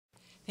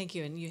Thank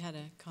you, and you had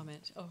a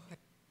comment.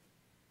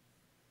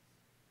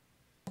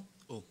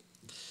 Oh,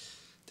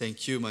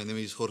 thank you. My name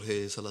is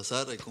Jorge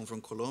Salazar. I come from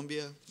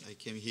Colombia. I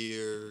came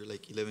here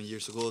like 11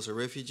 years ago as a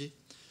refugee.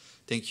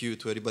 Thank you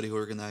to everybody who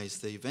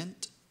organized the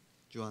event.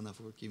 Joanna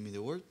for giving me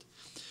the word.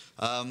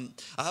 I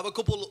have a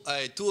couple,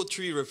 2 or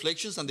 3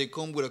 reflections, and they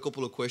come with a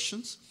couple of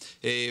questions.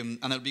 And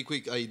I'll be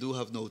quick. I do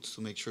have notes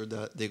to make sure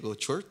that they go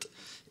short.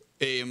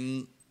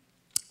 The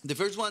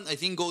first one, I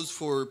think, goes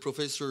for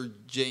Professor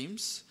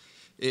James.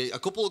 A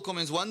couple of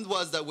comments. One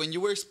was that when you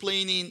were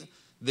explaining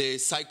the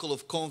cycle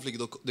of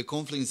conflict, the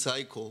conflict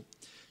cycle,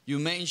 you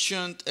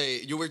mentioned,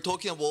 you were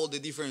talking about all the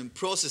different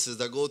processes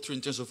that go through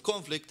in terms of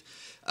conflict.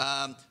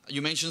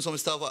 You mentioned some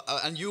stuff,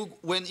 and you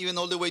went even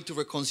all the way to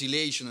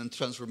reconciliation and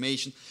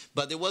transformation,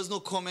 but there was no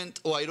comment,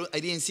 or I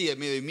didn't see it,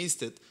 maybe I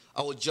missed it,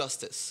 about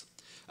justice.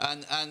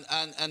 And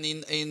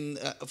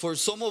for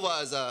some of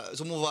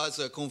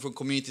us come from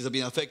communities that have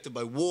been affected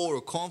by war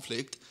or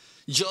conflict.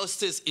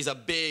 Justice is a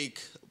big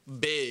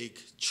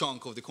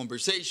chunk of the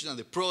conversation and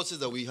the process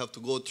that we have to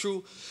go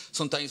through.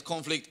 Sometimes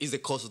conflict is the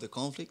cause of the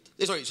conflict.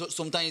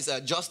 Sometimes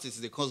justice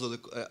is the cause of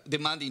the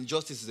demanding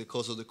justice is the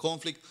cause of the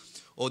conflict,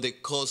 or the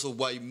cause of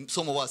why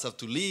some of us have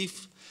to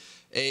leave.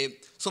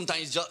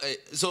 Sometimes,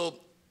 so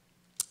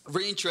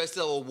very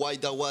interested about why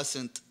that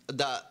wasn't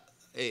that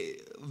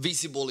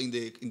visible in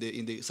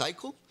the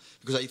cycle,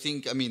 because I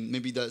think, I mean,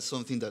 maybe that's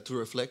something that to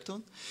reflect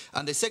on.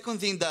 And the second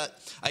thing that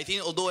I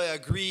think, although I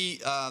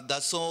agree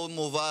that some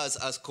of us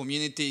as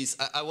communities,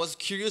 I was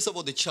curious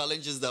about the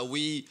challenges that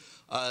we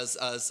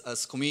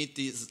as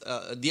communities,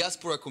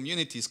 diaspora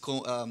communities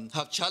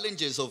have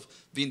challenges of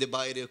being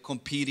divided,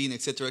 competing,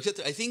 etc.,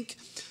 etc. I think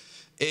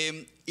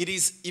it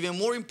is even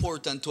more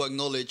important to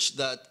acknowledge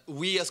that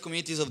we as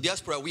communities of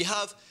diaspora, we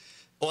have,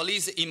 or at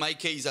least in my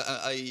case,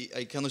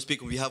 I cannot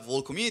speak on behalf of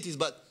all communities,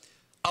 but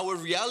our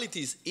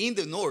realities in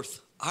the North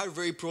are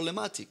very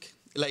problematic.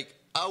 Like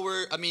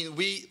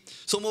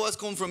some of us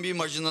come from being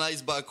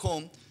marginalized back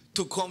home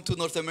to come to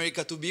North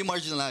America to be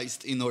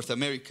marginalized in North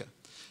America.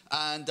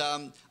 And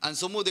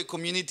some of the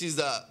communities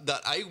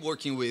that I'm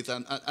working with,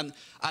 and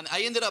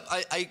I ended up,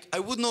 I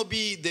would not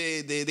be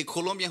the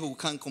Colombian who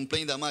can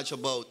complain that much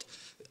about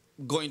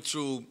going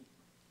through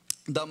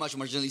that much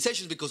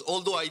marginalization, because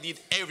although I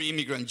did every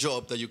immigrant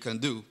job that you can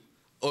do,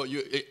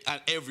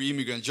 every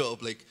immigrant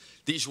job, like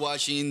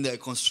dishwashing,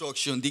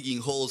 construction, digging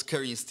holes,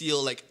 carrying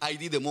steel, like I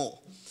did them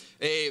all.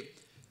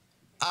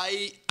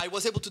 I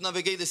was able to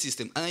navigate the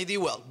system, and I did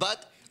well.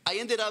 But I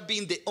ended up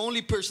being the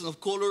only person of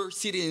color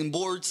sitting in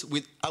boards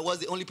I was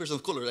the only person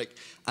of color,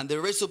 and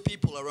the rest of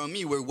people around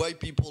me were white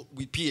people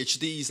with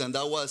PhDs, and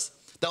that was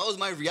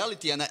my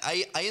reality. And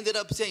I ended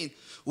up saying,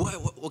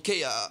 well,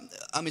 okay,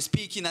 I'm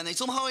speaking, and I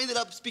somehow ended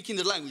up speaking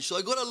the language. So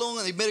I got along,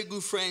 and I made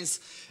good friends,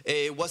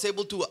 was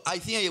able to, I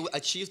think I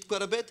achieved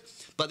quite a bit,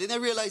 but then I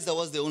realized I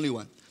was the only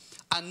one.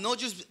 And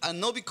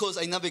not because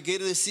I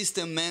navigated the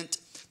system meant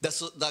that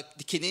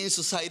the Canadian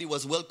society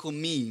was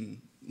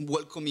welcoming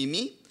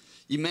me.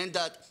 It meant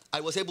that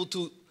I was able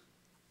to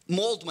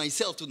mold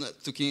myself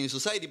to Canadian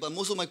society, but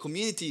most of my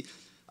community,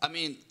 I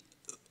mean,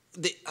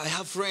 I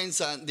have friends,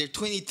 and they're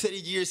 20, 30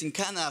 years in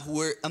Canada who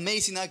were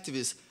amazing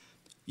activists,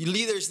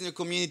 leaders in their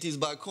communities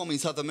back home in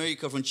South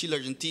America, from Chile,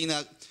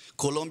 Argentina,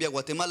 Colombia,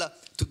 Guatemala.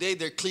 Today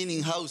they're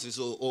cleaning houses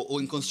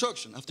or in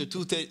construction after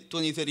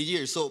 20, 30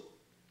 years. So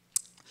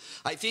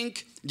I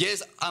think,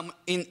 yes,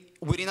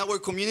 within our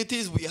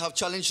communities, we have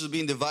challenges of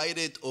being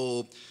divided,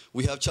 or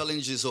we have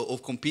challenges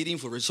of competing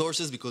for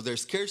resources because they're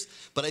scarce.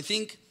 But I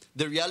think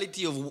the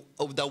reality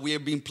of that we are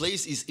being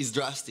placed is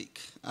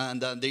drastic,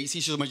 and there is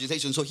issues of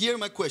marginalization. So here are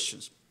my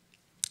questions.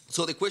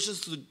 So the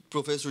questions to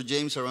Professor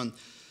James around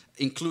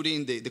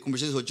including the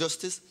conversations of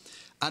justice.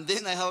 And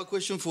then I have a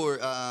question for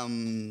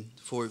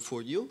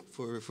you,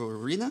 for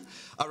Rina,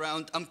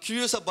 around, I'm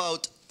curious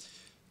about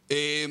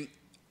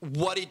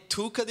what it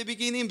took at the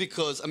beginning,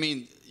 because, I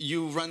mean,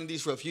 you ran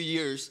this for a few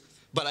years,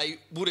 but I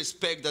would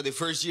expect that the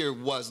first year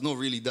was not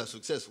really that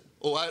successful.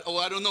 Or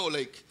I don't know,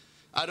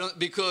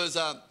 because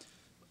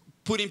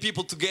putting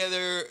people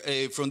together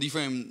from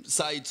different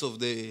sides of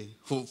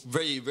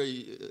very,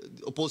 very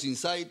opposing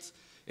sides,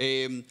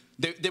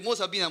 there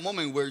must have been a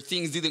moment where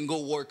things didn't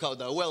work out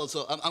that well.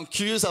 So I'm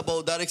curious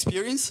about that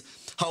experience,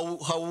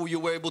 how you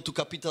were able to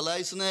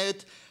capitalize on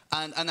it.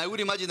 And I would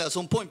imagine that at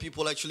some point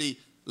people actually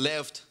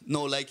left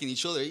not liking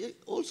each other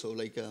also.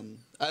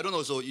 I don't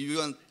know, so you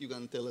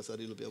can tell us a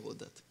little bit about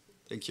that.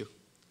 Thank you.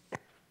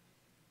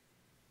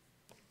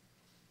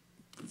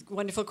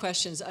 Wonderful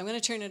questions. I'm going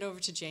to turn it over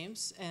to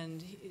James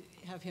and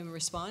have him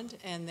respond.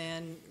 And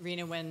then,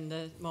 Rina, when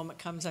the moment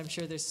comes, I'm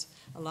sure there's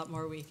a lot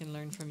more we can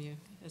learn from you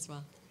as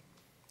well.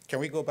 Can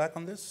we go back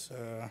on this?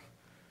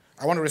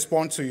 I want to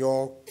respond to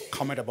your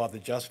comment about the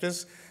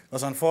justice,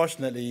 because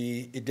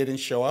unfortunately it didn't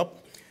show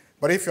up.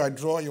 But if I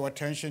draw your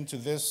attention to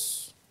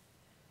this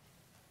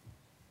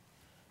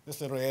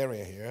little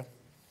area here,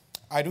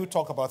 I do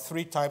talk about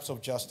 3 types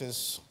of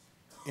justice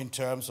in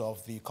terms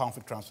of the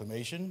conflict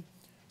transformation.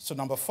 So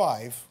number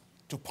 5,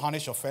 to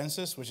punish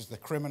offenses, which is the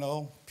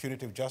criminal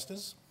punitive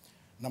justice.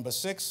 Number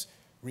 6,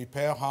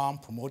 repair harm,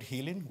 promote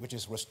healing, which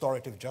is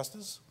restorative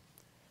justice.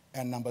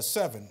 And number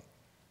 7,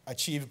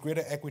 achieve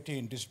greater equity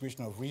in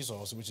distribution of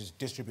resources, which is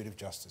distributive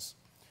justice.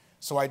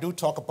 So I do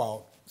talk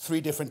about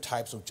 3 different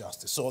types of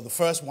justice. So the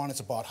first one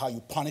is about how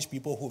you punish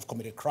people who have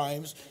committed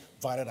crimes,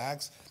 violent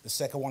acts. The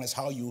second one is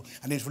how you,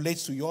 and it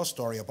relates to your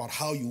story about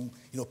how you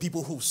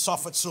people who've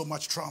suffered so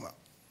much trauma,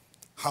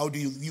 how do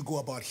you go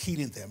about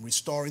healing them,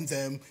 restoring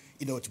them,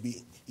 to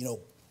be,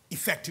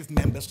 effective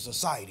members of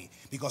society?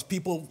 Because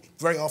people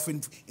very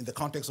often, in the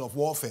context of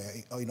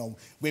warfare,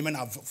 women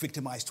are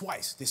victimized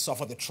twice. They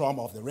suffer the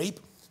trauma of the rape,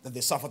 then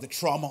they suffer the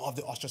trauma of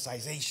the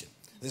ostracization.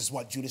 This is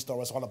what Judith's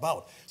story is all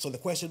about. So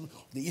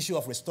the issue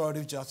of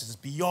restorative justice is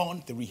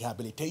beyond the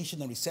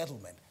rehabilitation and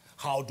resettlement.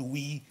 How do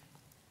we,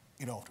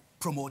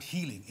 promote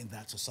healing in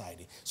that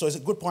society? So it's a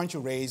good point you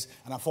raise,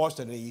 and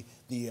unfortunately,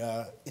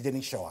 it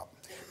didn't show up.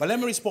 But let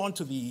me respond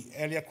to the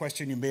earlier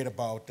question you made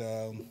about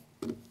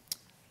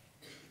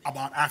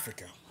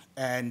Africa.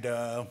 And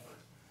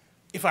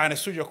if I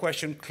understood your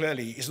question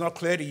clearly, it's not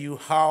clear to you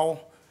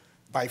how,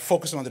 by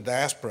focusing on the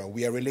diaspora,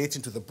 we are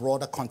relating to the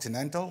broader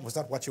continental. Was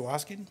that what you were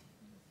asking?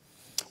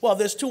 Well,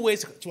 there's 2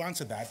 ways to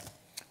answer that.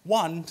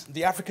 One,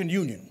 the African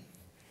Union,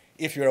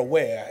 if you're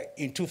aware,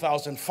 in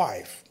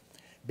 2005,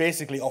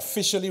 basically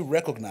officially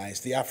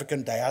recognized the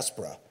African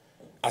diaspora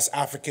as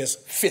Africa's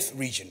 5th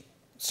region.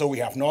 So we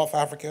have North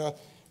Africa,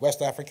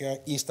 West Africa,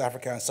 East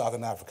Africa, and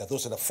Southern Africa.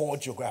 Those are the 4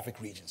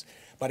 geographic regions.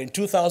 But in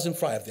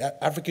 2005,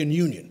 the African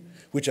Union,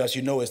 which, as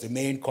you know, is the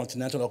main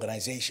continental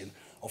organization,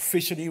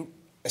 officially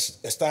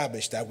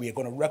established that we are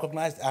going to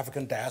recognize the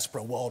African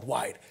diaspora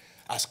worldwide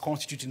as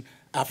constituting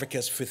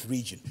Africa's 5th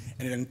region.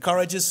 And it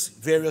encourages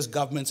various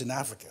governments in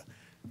Africa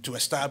to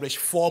establish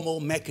formal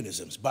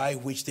mechanisms by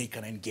which they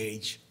can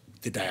engage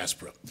the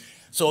diaspora.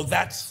 So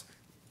that's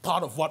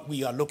part of what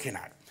we are looking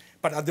at.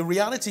 But the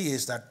reality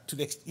is that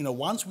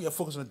once we are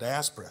focused on the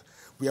diaspora,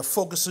 we are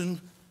focusing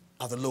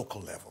at the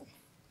local level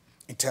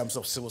in terms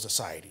of civil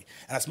society.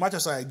 And as much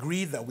as I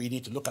agree that we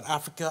need to look at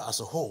Africa as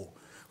a whole,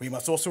 we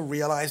must also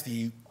realize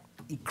the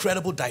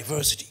incredible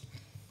diversity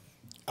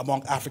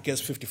among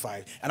Africa's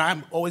 55. And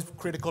I'm always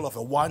critical of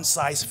a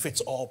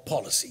one-size-fits-all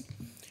policy,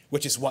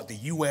 which is what the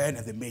UN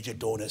and the major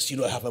donors,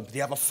 they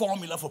have a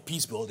formula for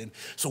peace building.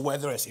 So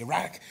whether it's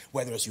Iraq,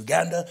 whether it's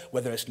Uganda,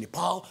 whether it's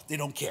Nepal, they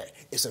don't care.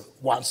 It's a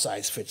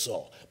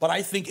one-size-fits-all. But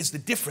I think it's the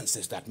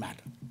differences that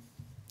matter.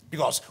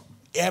 Because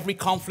every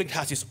conflict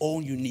has its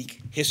own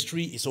unique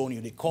history, its own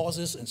unique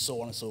causes, and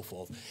so on and so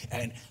forth.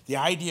 And the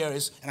idea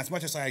is, and as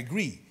much as I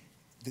agree,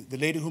 the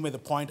lady who made the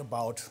point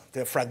about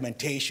the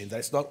fragmentation, that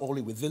it's not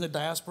only within the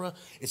diaspora,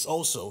 it's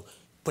also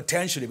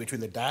potentially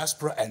between the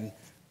diaspora and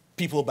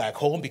people back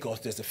home, because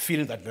there's a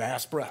feeling that the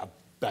diaspora,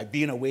 by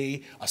being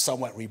away, are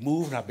somewhat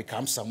removed and have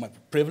become somewhat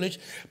privileged.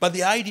 But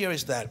the idea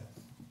is that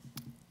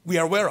we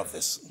are aware of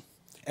this.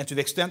 And to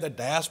the extent that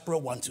diaspora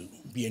want to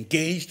be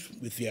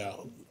engaged with their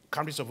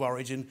countries of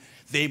origin,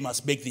 they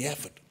must make the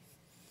effort.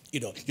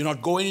 You're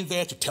not going in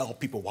there to tell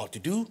people what to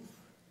do,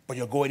 but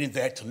you're going in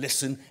there to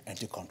listen and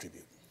to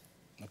contribute.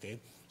 Okay?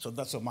 So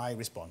that's my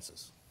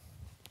responses.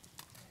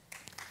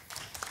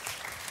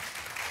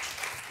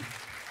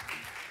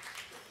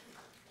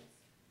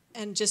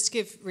 And just to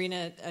give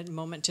Rena a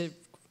moment to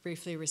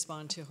briefly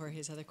respond to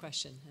Jorge's other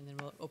question, and then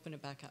we'll open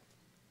it back up.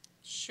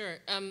 Sure.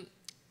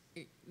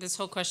 This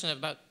whole question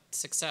about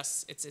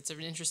success, it's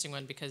an interesting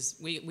one, because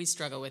we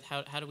struggle with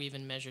how do we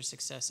even measure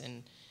success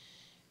in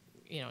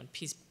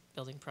peace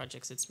building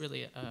projects. It's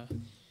really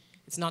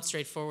it's not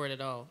straightforward at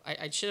all.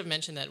 I should have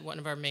mentioned that one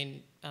of our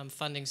main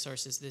funding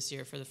sources this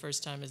year, for the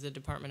first time, is the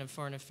Department of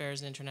Foreign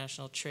Affairs and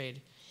International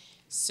Trade.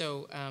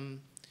 So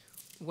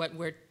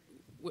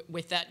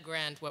with that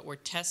grant, what we're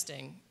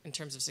testing in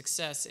terms of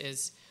success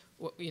is,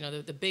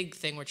 the big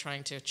thing we're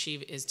trying to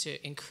achieve is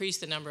to increase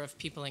the number of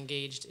people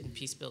engaged in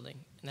peace building,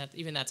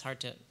 and that's hard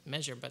to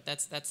measure, but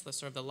that's the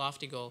sort of the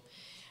lofty goal.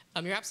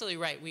 You're absolutely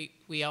right.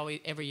 We always,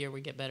 every year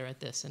we get better at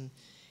this,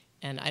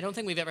 and I don't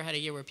think we've ever had a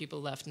year where people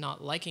left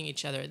not liking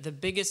each other. The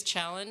biggest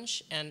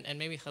challenge, and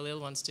maybe Khalil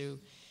wants to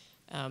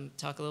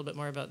talk a little bit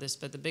more about this,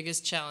 but the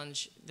biggest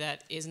challenge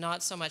that is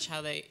not so much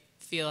how they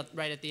feel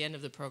right at the end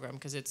of the program,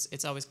 because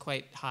it's always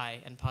quite high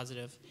and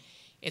positive.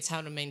 It's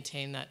how to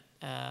maintain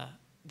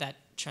that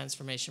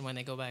transformation when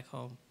they go back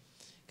home,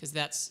 because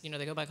that's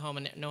they go back home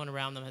and no one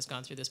around them has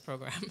gone through this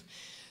program.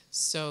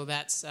 So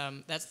that's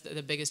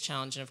the biggest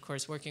challenge. And of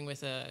course, working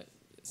with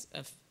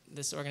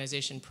this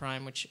organization,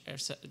 Prime, which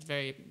is a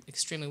very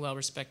extremely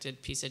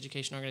well-respected peace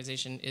education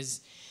organization,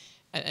 is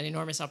an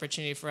enormous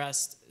opportunity for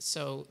us,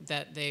 so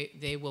that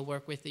they will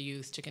work with the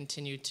youth to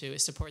continue to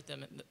support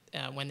them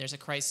when there's a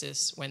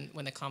crisis, when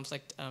the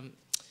conflict,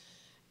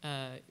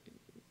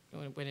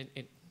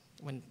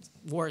 when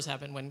wars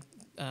happen, when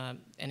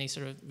any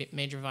sort of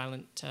major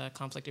violent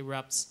conflict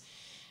erupts,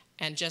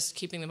 and just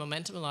keeping the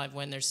momentum alive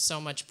when there's so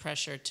much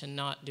pressure to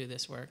not do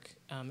this work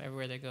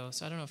everywhere they go.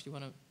 So I don't know if you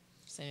want to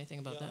say anything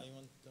about that. You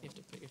have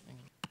to put your thing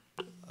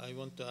on. I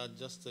want to add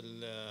just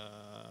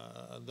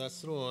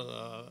that's true.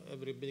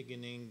 Every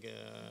beginning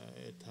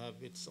it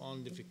have its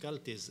own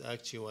difficulties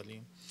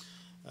actually,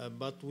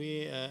 But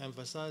we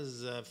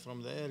emphasize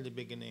from the early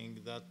beginning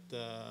that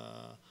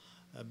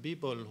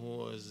people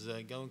who is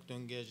going to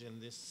engage in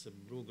these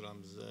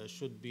programs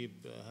should be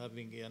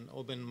having an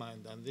open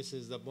mind. And this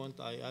is the point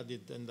I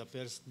added in the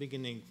first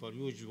beginning for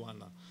you,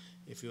 Joanna,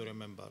 if you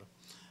remember.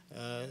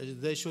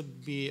 They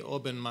should be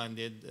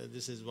open-minded,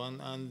 this is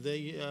one, and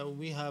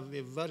we have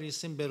a very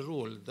simple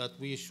rule that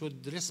we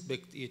should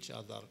respect each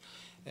other.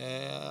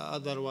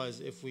 Otherwise,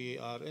 if we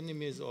are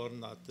enemies or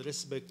not,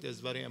 respect is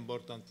very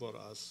important for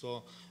us.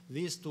 So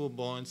these 2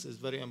 points is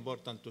very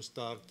important to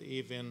start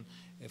even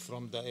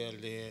from the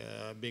early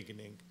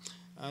beginning.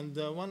 And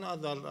one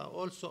other,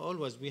 also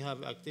always we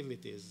have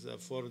activities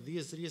for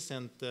these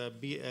recent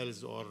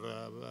BLs or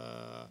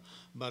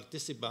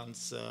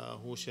participants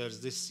who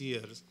shares this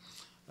year's.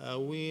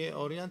 We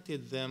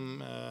oriented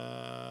them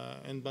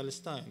in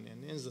Palestine,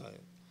 in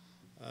Israel.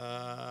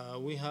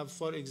 We have,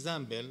 for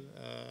example,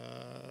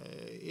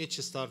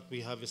 each start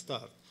we have a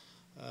start.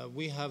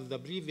 We have the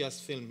previous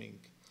filming.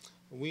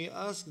 We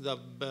ask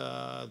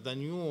the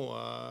new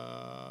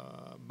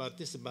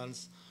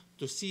participants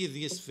to see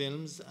these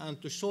films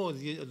and to show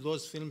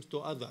those films to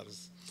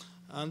others.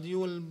 And you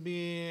will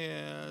be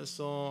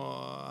so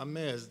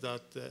amazed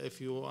that if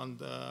you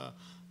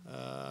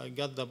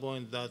get the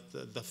point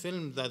that the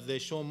film that they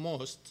show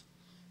most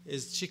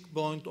is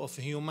checkpoint of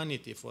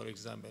humanity, for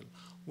example,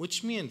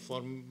 which means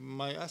for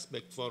my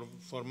aspect,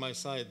 for my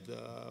side,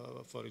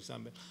 for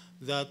example,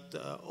 that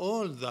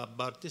all the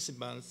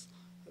participants,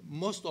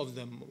 most of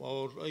them,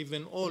 or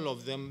even all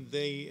of them,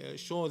 they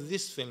show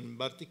this film,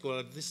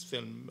 particularly this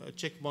film,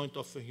 Checkpoint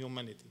of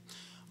Humanity.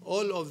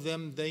 All of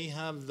them, they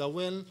have the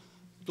will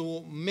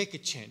to make a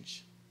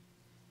change.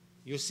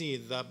 You see,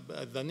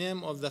 the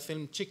name of the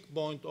film,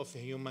 Checkpoint of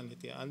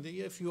Humanity. And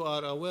if you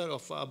are aware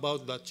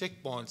about the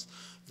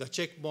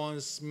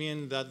checkpoints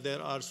mean that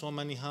there are so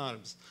many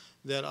harms,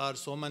 there are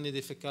so many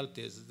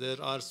difficulties,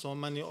 there are so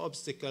many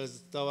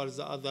obstacles towards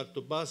the other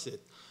to pass it.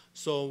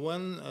 So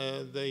when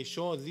they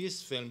show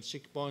these films,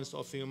 Checkpoints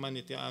of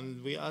Humanity,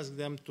 and we ask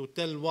them to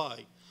tell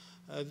why,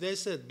 they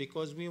said,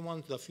 because we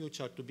want the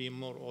future to be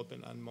more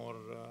open and more